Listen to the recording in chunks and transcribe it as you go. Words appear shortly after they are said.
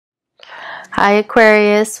Hi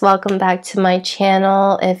Aquarius, welcome back to my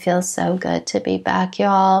channel. It feels so good to be back,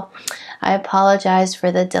 y'all. I apologize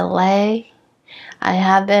for the delay. I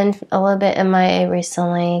have been a little bit MIA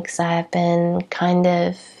recently because I have been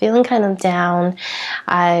feeling kind of down.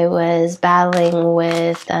 I was battling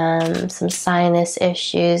with some sinus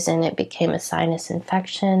issues and it became a sinus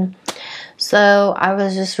infection. So I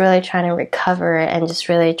was just really trying to recover and just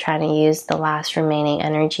really trying to use the last remaining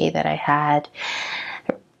energy that I had.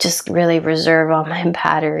 Just really reserve all my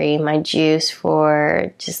battery, my juice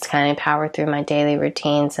for just kind of power through my daily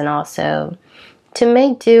routines, and also to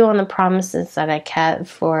make do on the promises that I kept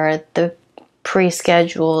for the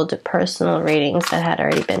pre-scheduled personal readings that had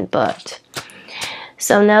already been booked.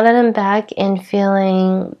 So now that I'm back and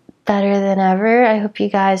feeling better than ever, I hope you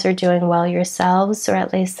guys are doing well yourselves, or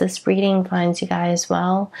at least this reading finds you guys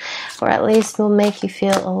well, or at least will make you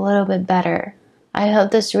feel a little bit better. I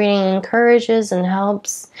hope this reading encourages and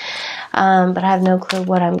helps, but I have no clue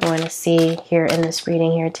what I'm going to see here in this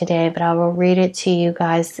reading here today, but I will read it to you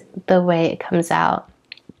guys the way it comes out.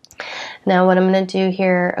 Now what I'm going to do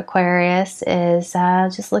here, Aquarius, is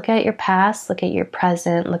just look at your past, look at your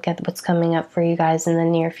present, look at what's coming up for you guys in the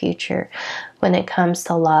near future when it comes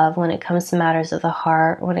to love, when it comes to matters of the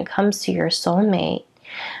heart, when it comes to your soulmate.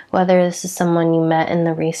 Whether this is someone you met in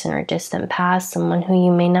the recent or distant past, someone who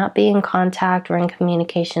you may not be in contact or in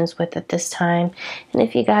communications with at this time. And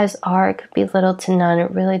if you guys are, it could be little to none.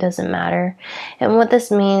 It really doesn't matter. And what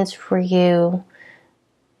this means for you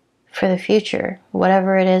for the future,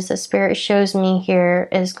 whatever it is the Spirit shows me here,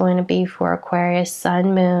 is going to be for Aquarius,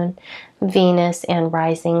 Sun, Moon, Venus, and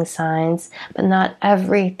rising signs. But not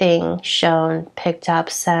everything shown, picked up,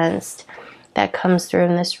 sensed, that comes through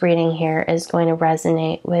in this reading here is going to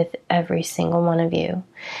resonate with every single one of you.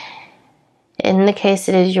 In the case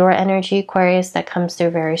it is your energy, Aquarius, that comes through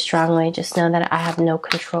very strongly, just know that I have no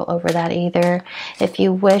control over that either. If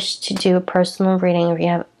you wish to do a personal reading, or if you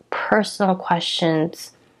have personal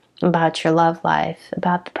questions about your love life,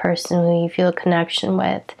 about the person who you feel a connection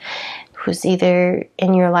with, who's either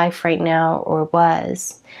in your life right now or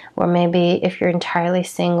was, or maybe if you're entirely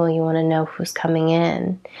single, you want to know who's coming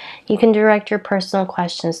in, you can direct your personal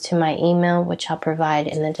questions to my email, which I'll provide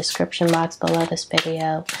in the description box below this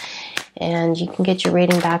video. And you can get your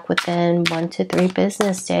reading back within 1 to 3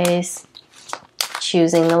 business days,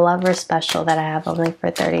 choosing the Lover Special that I have only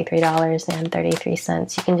for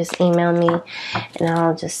 $33.33. You can just email me and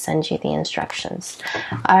I'll just send you the instructions.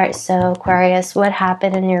 Alright, so Aquarius, what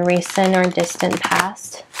happened in your recent or distant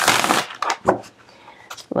past?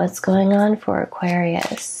 What's going on for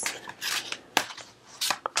Aquarius?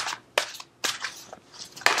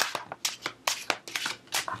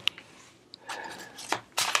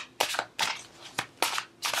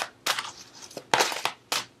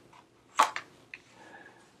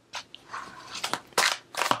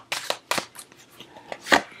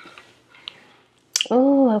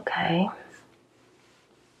 Oh, okay.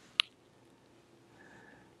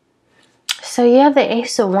 So you have the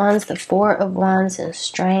Ace of Wands, the 4 of Wands, and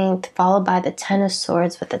Strength, followed by the 10 of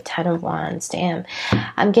Swords with the 10 of Wands. Damn.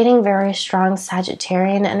 I'm getting very strong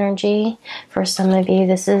Sagittarian energy. For some of you,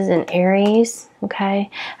 this is an Aries, okay?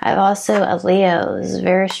 I have also a Leo. This is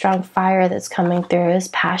very strong fire that's coming through. It's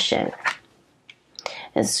passion.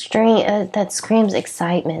 It's that screams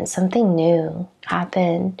excitement. Something new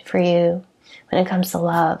happened for you when it comes to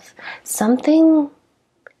love. Something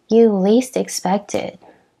you least expected.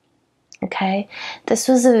 Okay, this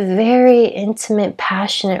was a very intimate,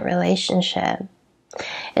 passionate relationship.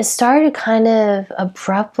 It started kind of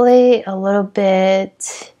abruptly, a little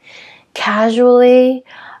bit casually.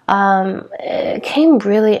 It came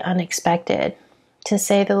really unexpected, to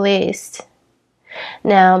say the least.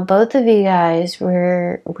 Now, both of you guys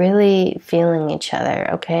were really feeling each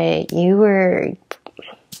other, okay? You were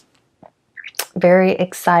very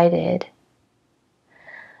excited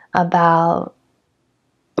about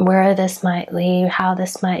where this might lead, how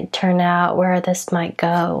this might turn out, where this might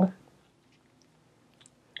go.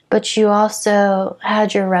 But you also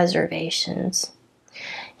had your reservations.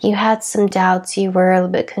 You had some doubts. You were a little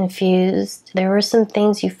bit confused. There were some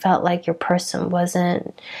things you felt like your person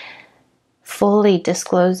wasn't fully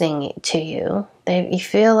disclosing to you. You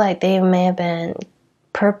feel like they may have been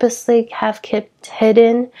purposely have kept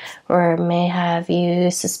hidden, or may have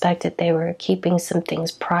you suspected they were keeping some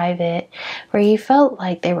things private, or you felt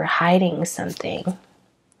like they were hiding something.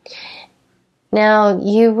 Now,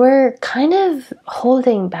 you were kind of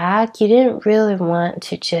holding back. You didn't really want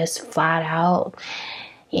to just flat out,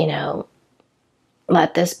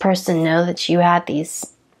 let this person know that you had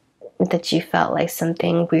that you felt like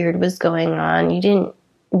something weird was going on. You didn't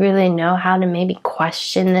really know how to maybe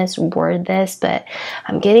question this, word this, but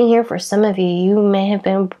I'm getting here for some of you, you may have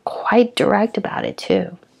been quite direct about it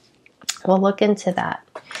too. We'll look into that.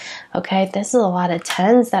 Okay, this is a lot of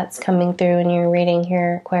tens that's coming through in your reading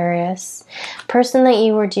here, Aquarius. Person that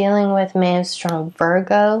you were dealing with may have strong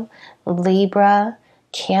Virgo, Libra,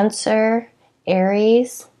 Cancer,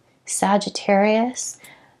 Aries, Sagittarius,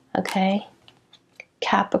 okay,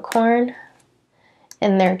 Capricorn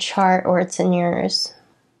in their chart, or it's in yours.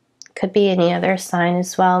 Could be any other sign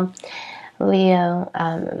as well. Leo,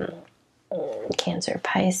 Cancer,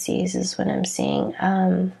 Pisces is what I'm seeing.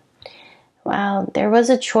 Wow, there was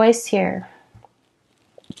a choice here.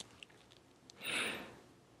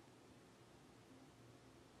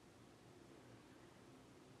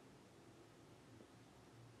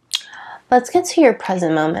 Let's get to your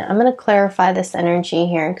present moment. I'm going to clarify this energy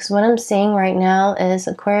here, because what I'm seeing right now is,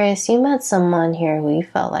 Aquarius, you met someone here who you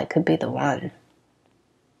felt like could be the one.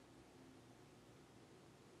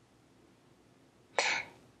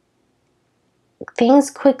 Things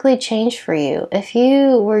quickly change for you. If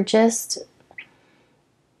you were just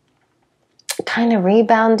kind of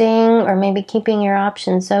rebounding, or maybe keeping your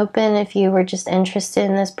options open, if you were just interested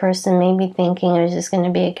in this person, maybe thinking it was just going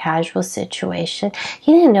to be a casual situation,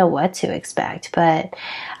 you didn't know what to expect. But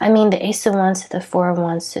I mean, the Ace of Wands to the Four of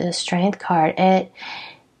Wands to the Strength card, it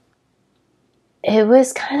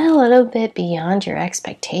was kind of a little bit beyond your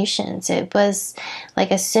expectations. It was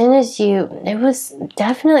like, as soon as it was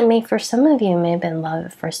definitely, for some of you, may have been love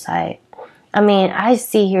at first sight. I mean, I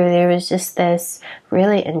see here there was just this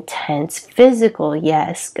really intense physical,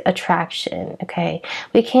 yes, attraction, okay?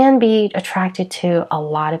 We can be attracted to a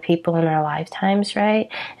lot of people in our lifetimes, right?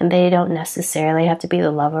 And they don't necessarily have to be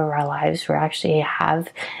the love of our lives. We actually have,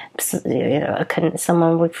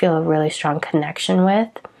 someone we feel a really strong connection with.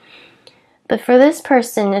 But for this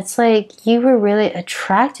person, it's like you were really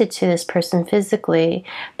attracted to this person physically,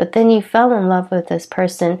 but then you fell in love with this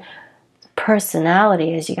person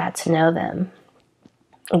personality as you got to know them.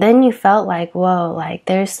 Then you felt like, whoa, like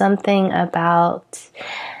there's something about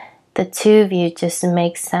the two of you just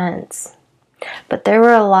makes sense. But there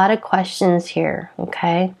were a lot of questions here,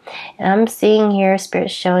 okay? And I'm seeing here Spirit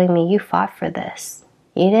showing me you fought for this.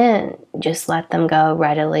 You didn't just let them go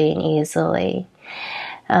readily and easily.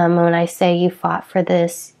 When I say you fought for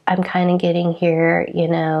this, I'm kind of getting here, you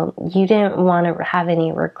didn't want to have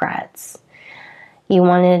any regrets. You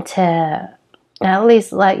wanted to at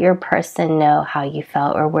least let your person know how you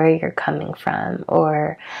felt, or where you're coming from,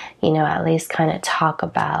 or, at least kind of talk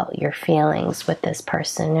about your feelings with this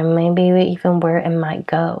person, and maybe even where it might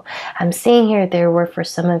go. I'm seeing here there were, for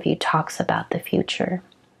some of you, talks about the future.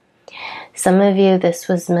 Some of you, this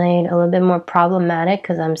was made a little bit more problematic,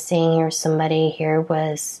 because I'm seeing here somebody here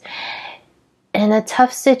was in a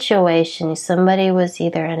tough situation. Somebody was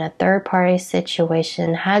either in a third-party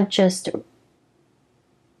situation, had just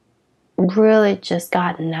really just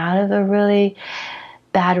gotten out of a really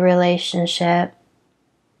bad relationship,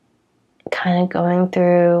 kind of going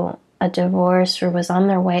through a divorce, or was on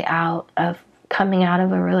their way out of coming out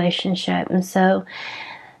of a relationship. And so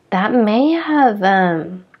that may have,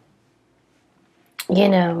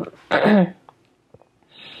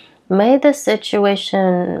 made the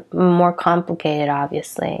situation more complicated,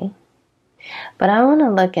 obviously. But I want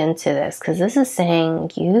to look into this, because this is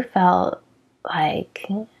saying you felt like,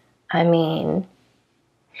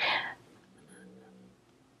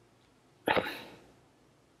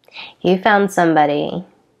 you found somebody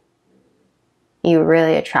you were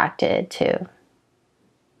really attracted to.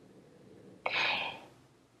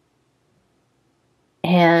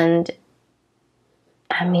 And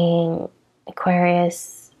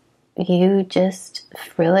Aquarius, you just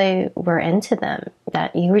really were into them.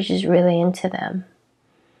 That you were just really into them.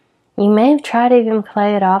 You may have tried to even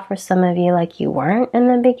play it off for some of you like you weren't in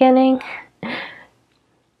the beginning.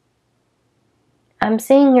 I'm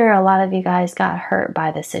seeing here a lot of you guys got hurt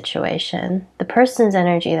by the situation. The person's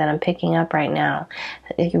energy that I'm picking up right now,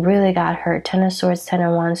 you really got hurt. 10 of Swords, 10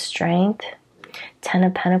 of Wands, Strength. 10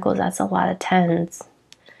 of Pentacles, that's a lot of tens.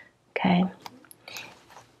 Okay.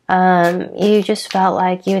 You just felt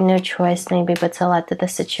like you had no choice maybe but to let the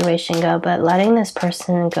situation go. But letting this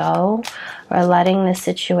person go, or letting the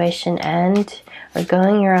situation end, or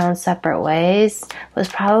going your own separate ways, was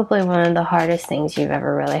probably one of the hardest things you've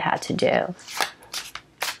ever really had to do.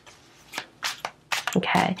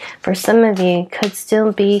 Okay, for some of you, could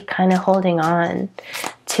still be kind of holding on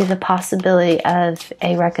to the possibility of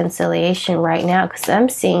a reconciliation right now, because I'm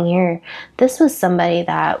seeing here, this was somebody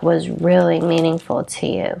that was really meaningful to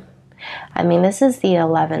you. This is the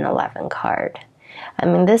 1111 card. I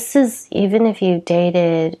mean, this is, even if you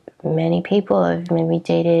dated many people, if maybe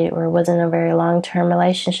dated or was in a very long-term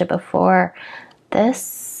relationship before,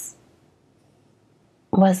 this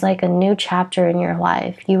was like a new chapter in your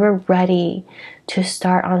life. You were ready to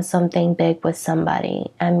start on something big with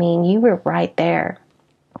somebody. I mean, you were right there.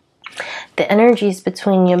 The energies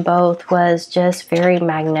between you both was just very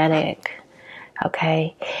magnetic.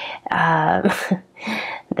 Okay.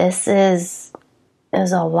 This is,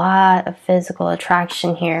 there's a lot of physical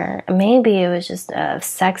attraction here. Maybe it was just a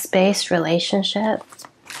sex-based relationship,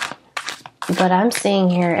 but I'm seeing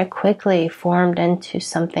here it quickly formed into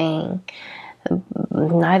something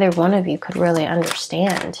neither one of you could really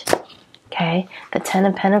understand. Okay, the Ten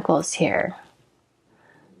of Pentacles here.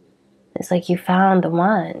 It's like you found the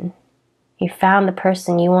one. You found the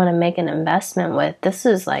person you want to make an investment with. This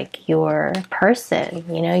is like your person.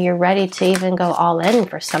 You know, you're ready to even go all in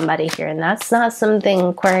for somebody here. And that's not something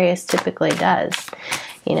Aquarius typically does.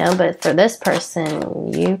 You know, but for this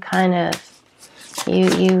person, you kind of,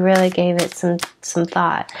 you really gave it some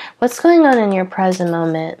thought. What's going on in your present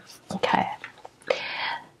moment? Okay.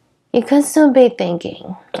 You could still be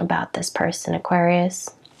thinking about this person, Aquarius.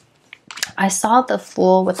 I saw the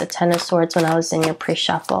Fool with the Ten of Swords when I was in your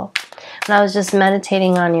pre-shuffle. When I was just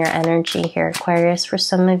meditating on your energy here, Aquarius, for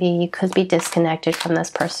some of you, you could be disconnected from this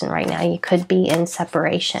person right now. You could be in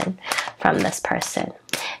separation from this person.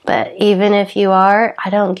 But even if you are, I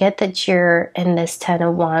don't get that you're in this Ten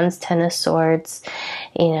of Wands, Ten of Swords,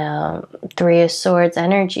 you know, Three of Swords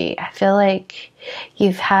energy. I feel like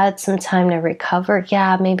you've had some time to recover.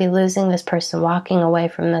 Yeah, maybe losing this person, walking away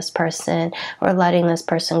from this person, or letting this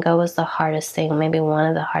person go was the hardest thing. Maybe one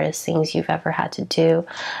of the hardest things you've ever had to do.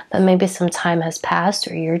 But maybe some time has passed,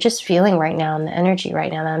 or you're just feeling right now, and the energy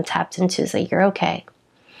right now that I'm tapped into is like you're okay.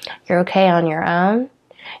 You're okay on your own.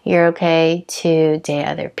 You're okay to date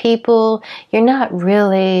other people. You're not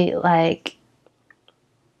really like,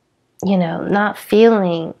 you know, not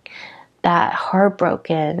feeling that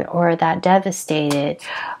heartbroken or that devastated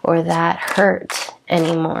or that hurt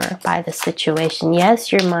anymore by the situation.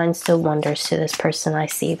 Yes, your mind still wanders to this person. I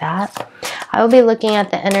see that. I will be looking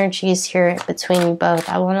at the energies here between you both.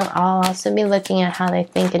 I'll also be looking at how they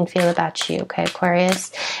think and feel about you, okay,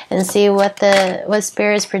 Aquarius, and see what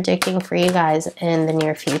Spirit is predicting for you guys in the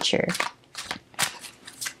near future.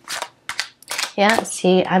 Yeah,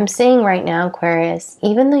 see, I'm seeing right now, Aquarius,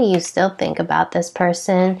 even though you still think about this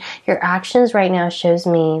person, your actions right now shows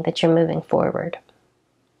me that you're moving forward.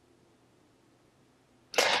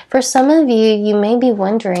 For some of you, you may be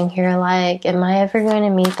wondering here, like, am I ever going to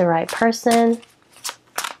meet the right person?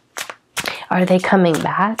 Are they coming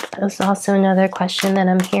back? That's also another question that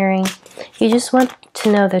I'm hearing. You just want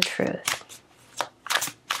to know the truth.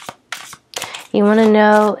 You want to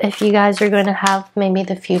know if you guys are going to have maybe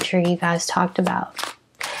the future you guys talked about.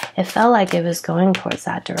 It felt like it was going towards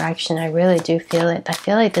that direction. I really do feel it. I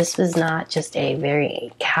feel like this was not just a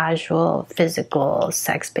very casual, physical,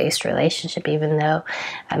 sex-based relationship, even though,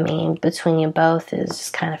 I mean, between you both, it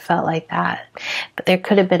just kind of felt like that. But there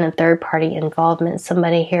could have been a third-party involvement.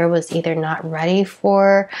 Somebody here was either not ready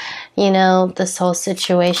for, you know, this whole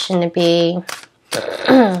situation to be...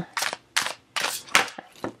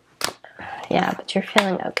 Yeah, but you're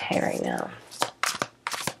feeling okay right now.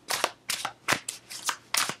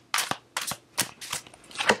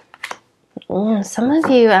 Some of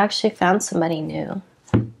you actually found somebody new,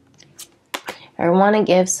 or want to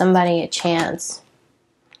give somebody a chance.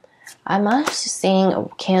 I'm actually seeing a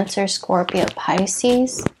Cancer, Scorpio,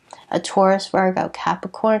 Pisces, a Taurus, Virgo,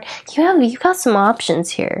 Capricorn. You got some options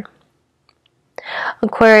here.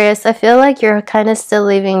 Aquarius, I feel like you're kind of still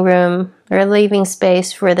leaving room or leaving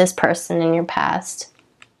space for this person in your past.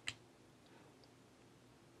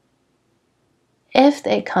 If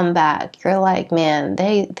they come back, you're like, man,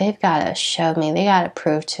 they've got to show me. They got to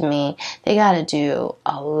prove to me. They got to do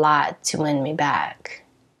a lot to win me back.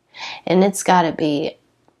 And it's got to be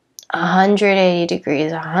 180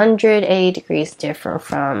 degrees different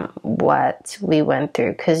from what we went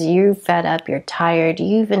through, because you're fed up, you're tired,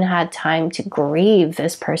 you even had time to grieve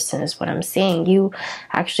this person is what I'm seeing. You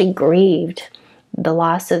actually grieved the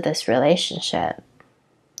loss of this relationship,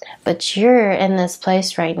 but you're in this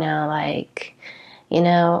place right now like, you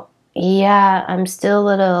know, yeah, I'm still a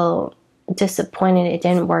little disappointed it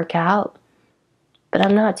didn't work out, but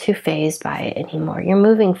I'm not too fazed by it anymore. You're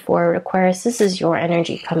moving forward, Aquarius. This is your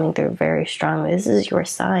energy coming through very strongly. This is your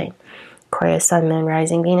sign. Aquarius, Sun, Moon,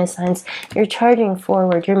 Rising, Venus signs. You're charging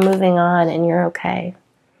forward. You're moving on, and you're okay.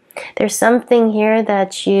 There's something here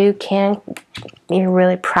that you're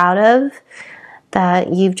really proud of,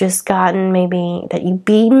 that you've just gotten, maybe that you've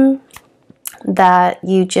beaten, that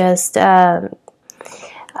you just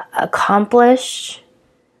accomplish,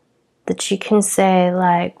 that you can say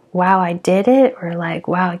like, wow, I did it, or like,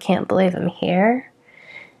 wow, I can't believe I'm here.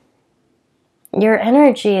 Your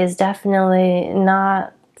energy is definitely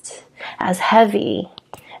not as heavy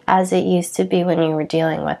as it used to be when you were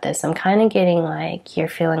dealing with this. I'm kind of getting like you're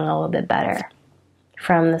feeling a little bit better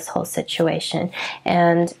from this whole situation.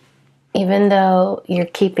 And even though you're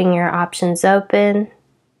keeping your options open,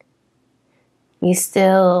 you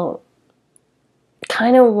still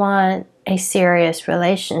kind of want a serious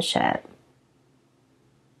relationship.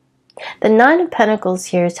 The Nine of Pentacles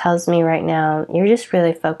here tells me right now, you're just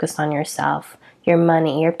really focused on yourself, your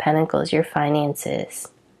money, your pentacles, your finances.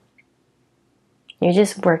 You're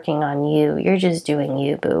just working on you. You're just doing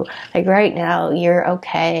you, boo. Like right now, you're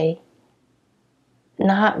okay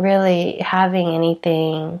not really having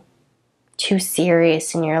anything too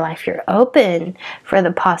serious in your life. You're open for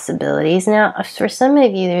the possibilities. Now, for some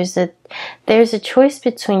of you, there's a choice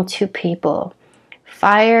between two people.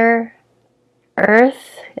 Fire,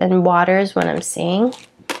 earth, and water is what I'm seeing.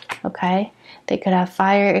 Okay? They could have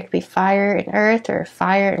fire. It could be fire and earth, or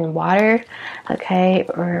fire and water. Okay?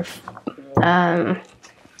 Or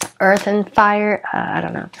earth and fire. I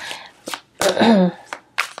don't know.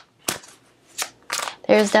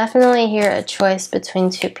 There's definitely here a choice between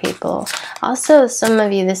two people. Also, some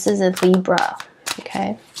of you, this is a Libra,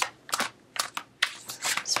 okay?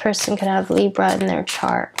 This person could have Libra in their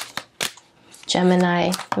chart.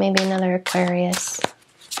 Gemini, maybe another Aquarius,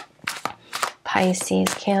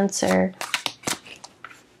 Pisces, Cancer,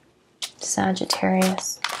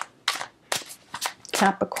 Sagittarius,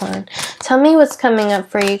 Capricorn. Tell me what's coming up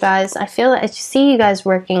for you guys. I see you guys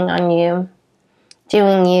working on you,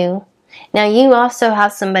 doing you. Now, you also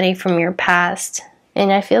have somebody from your past,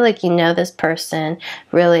 and I feel like you know this person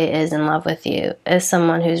really is in love with you, is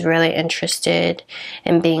someone who's really interested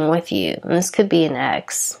in being with you. And this could be an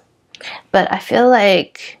ex. But I feel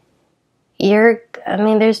like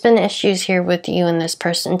there's been issues here with you and this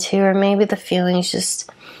person too, or maybe the feelings just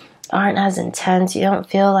aren't as intense. You don't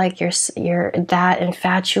feel like you're that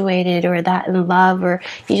infatuated or that in love, or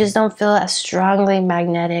you just don't feel as strongly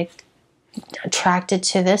attracted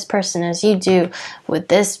to this person as you do with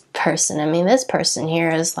this person. I mean, this person here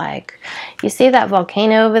is like, you see that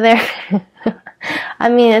volcano over there? I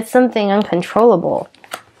mean, it's something uncontrollable.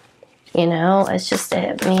 You know, it's just,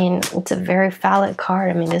 it's a very phallic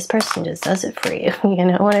card. I mean, this person just does it for you. You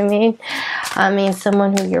know what I mean? I mean,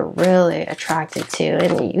 someone who you're really attracted to,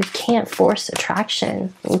 and you can't force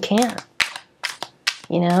attraction. You can't.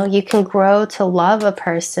 You know, you can grow to love a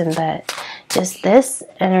person, but just this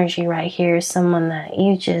energy right here is someone that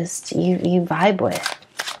you vibe with.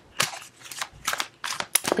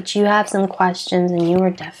 But you have some questions, and you were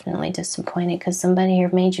definitely disappointed because somebody here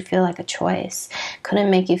made you feel like a choice. It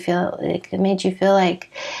made you feel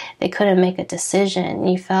like they couldn't make a decision.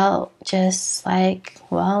 You felt just like,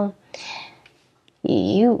 well,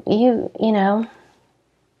 you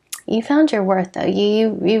found your worth though.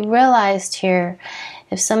 You realized here,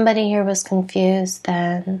 if somebody here was confused,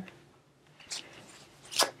 then,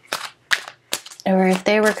 or if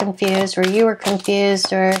they were confused, or you were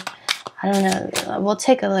confused, or I don't know. We'll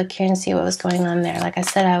take a look here and see what was going on there. Like I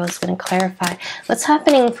said, I was going to clarify. What's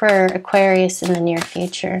happening for Aquarius in the near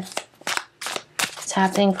future? What's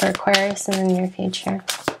happening for Aquarius in the near future?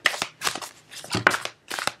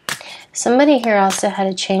 Somebody here also had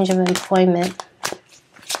a change of employment,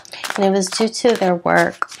 and it was due to their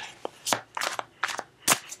work.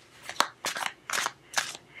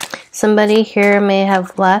 Somebody here may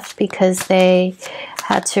have left because they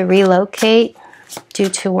had to relocate due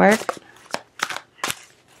to work.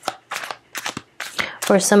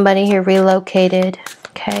 Or somebody here relocated,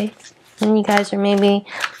 okay? And you guys are maybe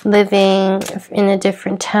living in a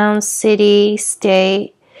different town, city,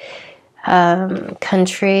 state,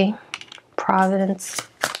 country, province.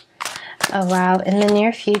 Oh, wow. In the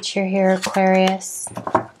near future here, Aquarius,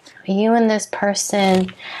 you and this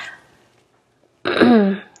person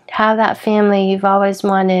have that family you've always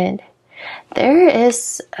wanted. There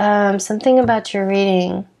is something about your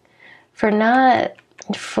reading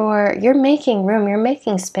you're making room, you're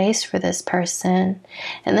making space for this person.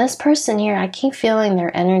 And this person here, I keep feeling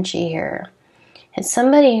their energy here. It's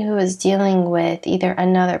somebody who is dealing with either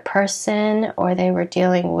another person, or they were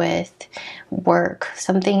dealing with work.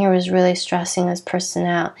 Something here was really stressing this person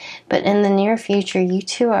out. But in the near future, you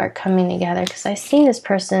two are coming together, because I see this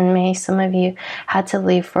person, some of you had to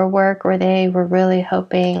leave for work, or they were really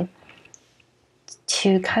hoping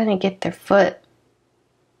to kind of get their foot,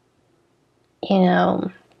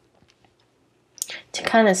 to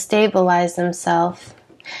kind of stabilize themselves.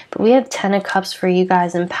 But we have 10 of Cups for you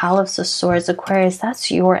guys and Palace of Swords, Aquarius.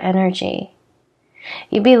 That's your energy.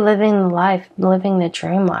 You be living the life, living the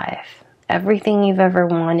dream life. Everything you've ever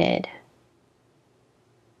wanted.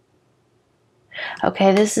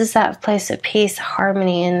 Okay, this is that place of peace,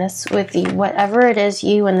 harmony, and this with you. Whatever it is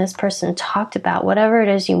you and this person talked about, whatever it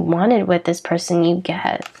is you wanted with this person, you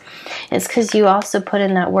get. It's because you also put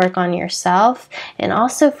in that work on yourself. And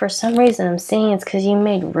also, for some reason, I'm seeing it's because you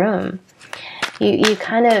made room. You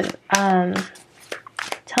kind of,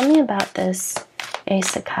 tell me about this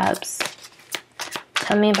Ace of Cups.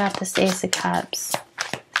 Tell me about this Ace of Cups.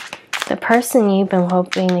 The person you've been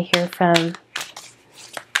hoping to hear from,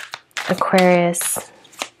 Aquarius.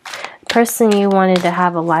 The person you wanted to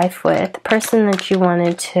have a life with. The person that you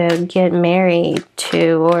wanted to get married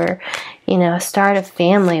to, or, you know, start a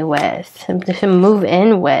family with, to move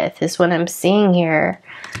in with, is what I'm seeing here.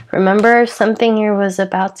 Remember, something here was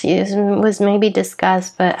about to, was maybe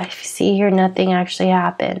discussed, but I see here nothing actually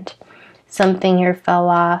happened. Something here fell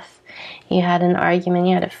off. You had an argument,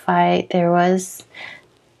 you had a fight. There was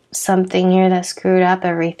something here that screwed up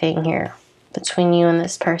everything here between you and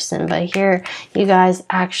this person. But here, you guys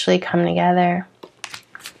actually come together.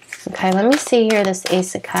 Okay, let me see here, this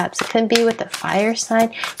Ace of Cups. It could be with the fire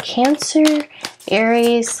sign. Cancer,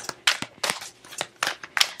 Aries,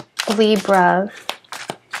 Libra,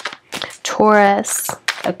 Taurus,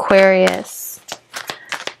 Aquarius,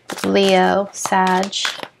 Leo, Sag,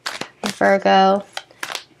 Virgo,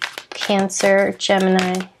 Cancer,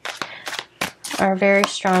 Gemini are very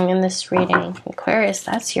strong in this reading. Aquarius,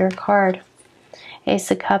 that's your card.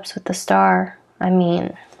 Ace of Cups with the star. I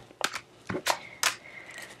mean,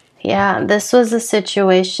 yeah, this was a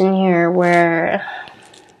situation here where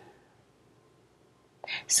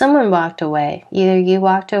someone walked away. Either you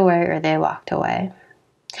walked away or they walked away.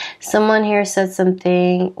 Someone here said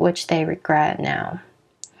something which they regret now.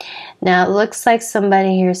 Now, it looks like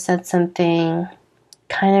somebody here said something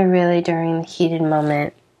kind of really during the heated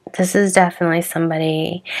moment. This is definitely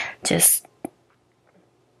somebody just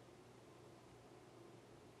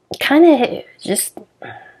kind of just,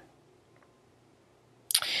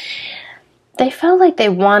 they felt like they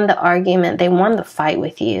won the argument, they won the fight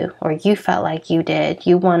with you, or you felt like you did,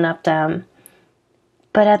 you one-upped them.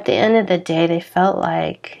 But at the end of the day, they felt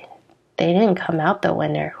like they didn't come out the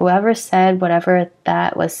winner. Whoever said whatever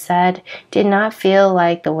that was said did not feel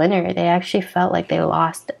like the winner. They actually felt like they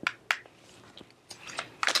lost it.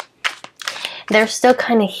 They're still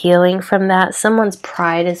kind of healing from that. Someone's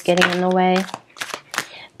pride is getting in the way.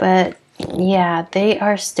 But yeah, they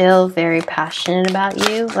are still very passionate about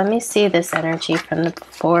you. Let me see this energy from the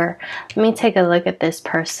before. Let me take a look at this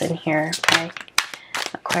person here, okay?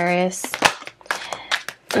 Aquarius.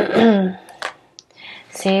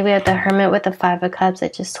 See, we have the Hermit with the Five of Cups. I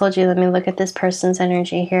just told you, let me look at this person's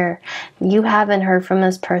energy here. You haven't heard from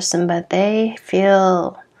this person, but they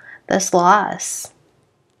feel this loss.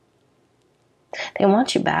 They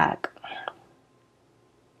want you back.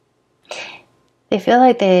 They feel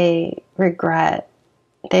like they regret.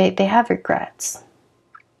 They have regrets.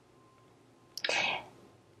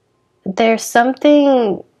 There's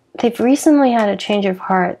something, they've recently had a change of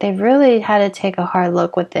heart. They've really had to take a hard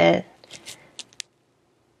look with it.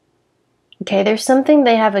 Okay, there's something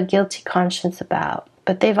they have a guilty conscience about,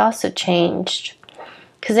 but they've also changed.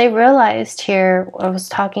 Because they realized here, I was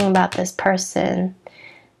talking about this person,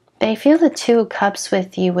 they feel the Two of Cups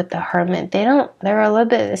with you with the Hermit. They're a little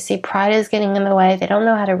bit, see, pride is getting in the way. They don't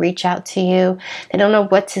know how to reach out to you. They don't know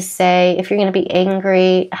what to say. If you're going to be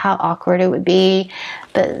angry, how awkward it would be.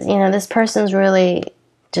 But, you know, this person's really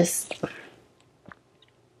just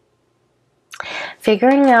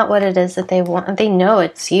figuring out what it is that they want. They know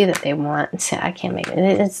it's you that they want. I can't make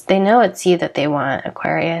it. They know it's you that they want,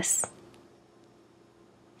 Aquarius.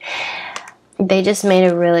 They just made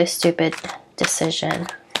a really stupid decision.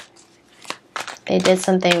 They did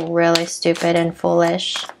something really stupid and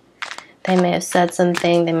foolish. They may have said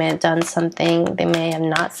something. They may have done something. They may have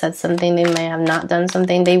not said something. They may have not done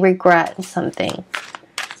something. They regret something.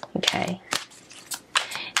 Okay.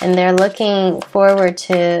 And they're looking forward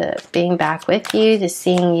to being back with you, to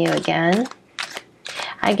seeing you again.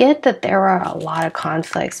 I get that there are a lot of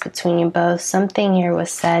conflicts between you both. Something here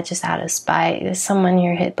was said just out of spite. There's someone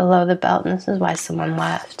here hit below the belt, and this is why someone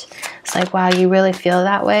left. It's like, wow, you really feel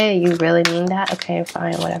that way? You really mean that? Okay,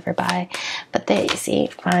 fine, whatever, bye. But they, see,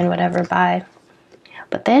 fine, whatever, bye.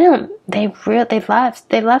 But they don't, they've left.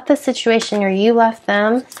 They left the situation, or you left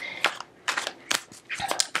them.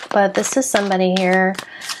 But this is somebody here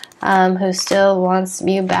who still wants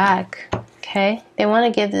you back. Okay, they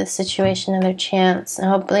want to give this situation another chance, and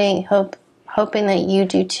hoping that you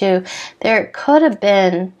do too. There could have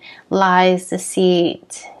been lies,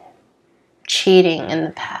 deceit, cheating in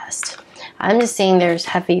the past. I'm just seeing there's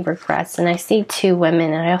heavy regrets, and I see 2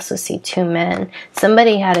 women, and I also see 2 men.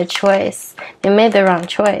 Somebody had a choice. They made the wrong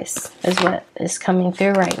choice, is what is coming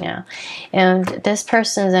through right now. And this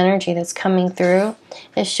person's energy that's coming through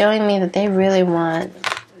is showing me that they really want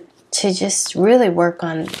to just really work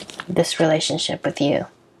on this relationship with you.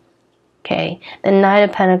 Okay, the Knight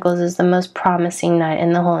of Pentacles is the most promising knight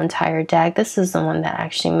in the whole entire deck. This is the one that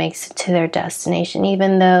actually makes it to their destination,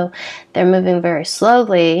 even though they're moving very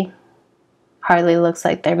slowly. Hardly looks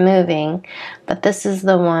like they're moving, but this is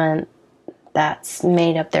the one that's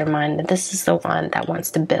made up their mind that this is the one that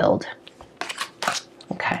wants to build.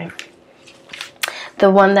 Okay.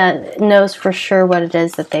 The one that knows for sure what it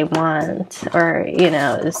is that they want, or, you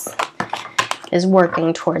know, is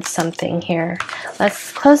working towards something here.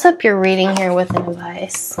 Let's close up your reading here with an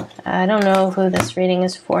advice. I don't know who this reading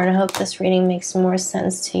is for, and I hope this reading makes more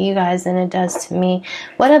sense to you guys than it does to me.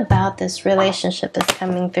 What about this relationship that's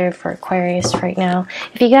coming through for Aquarius right now?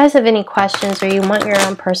 If you guys have any questions, or you want your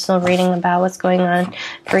own personal reading about what's going on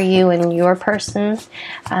for you and your person,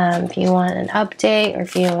 if you want an update, or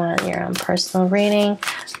if you want your own personal reading,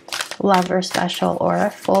 lover special, or a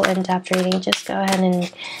full in-depth reading, just go ahead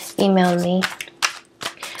and email me.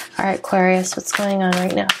 Alright, Aquarius, what's going on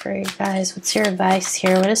right now for you guys? What's your advice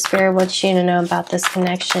here? What does Spirit want you to know about this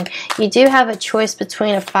connection? You do have a choice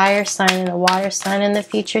between a fire sign and a water sign in the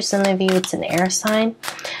future. Some of you, it's an air sign.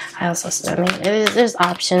 I mean, there's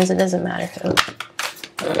options. It doesn't matter who.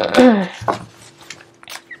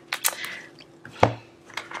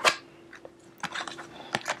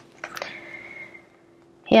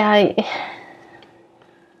 Yeah,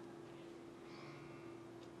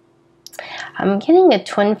 I'm getting a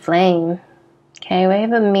twin flame. Okay, we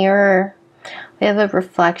have a mirror. We have a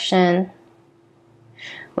reflection.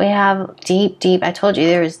 We have deep, I told you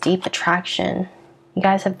there was deep attraction. You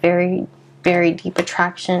guys have very, very deep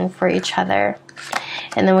attraction for each other.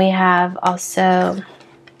 And then we have also,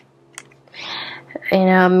 you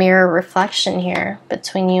know, a mirror reflection here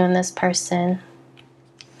between you and this person.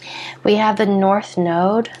 We have the North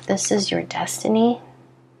Node. This is your destiny.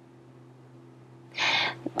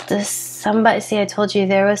 See, I told you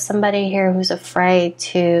there was somebody here who's afraid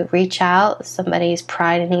to reach out. Somebody's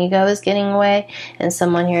pride and ego is getting away, and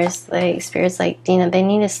someone here is like, Spirit's like, you know, they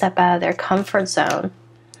need to step out of their comfort zone.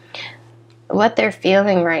 What they're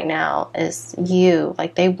feeling right now is you,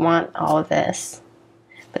 like they want all of this,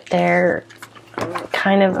 but they're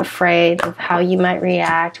kind of afraid of how you might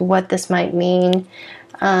react, what this might mean.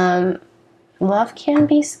 Love can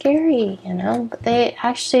be scary, you know, but they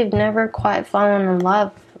actually have never quite fallen in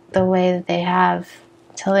love the way that they have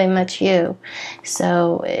till they met you.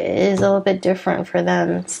 So it is a little bit different for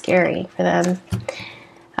them, scary for them.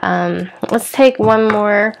 Let's take one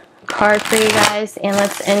more card for you guys, and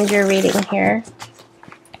let's end your reading here.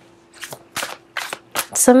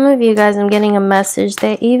 Some of you guys, I'm getting a message,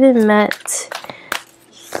 they even met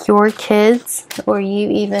your kids, or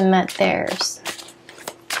you even met theirs.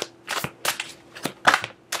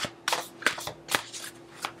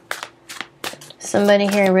 Somebody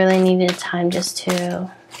here really needed time just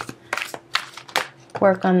to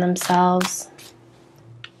work on themselves.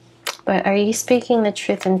 But are you speaking the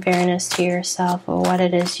truth and fairness to yourself, or what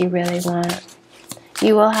it is you really want?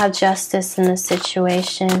 You will have justice in this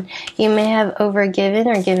situation. You may have overgiven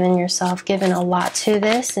or given a lot to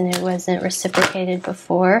this, and it wasn't reciprocated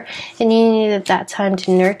before. And you needed that time to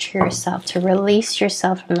nurture yourself, to release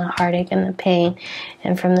yourself from the heartache and the pain,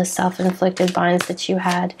 and from the self-inflicted binds that you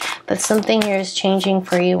had. But something here is changing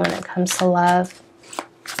for you when it comes to love.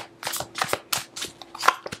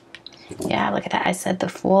 Yeah, look at that. I said the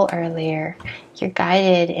Fool earlier. You're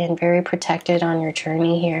guided and very protected on your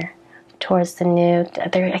journey here towards the new.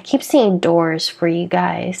 I keep seeing doors for you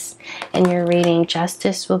guys in your reading.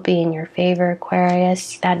 Justice will be in your favor,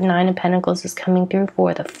 Aquarius. That Nine of Pentacles is coming through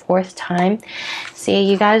for the 4th time. See,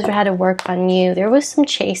 you guys had to work on you. There was some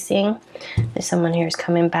chasing. There's someone here is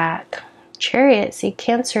coming back. Chariot. See,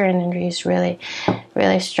 Cancer energy is really,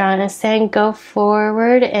 really strong. It's saying go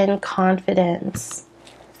forward in confidence.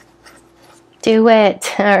 Do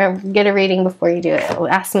it, or get a reading before you do it.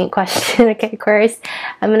 Ask me a question. Okay, Aquarius,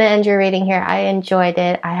 I'm going to end your reading here. I enjoyed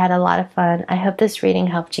it. I had a lot of fun. I hope this reading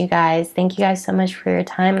helped you guys. Thank you guys so much for your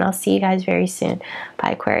time, and I'll see you guys very soon.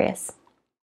 Bye, Aquarius.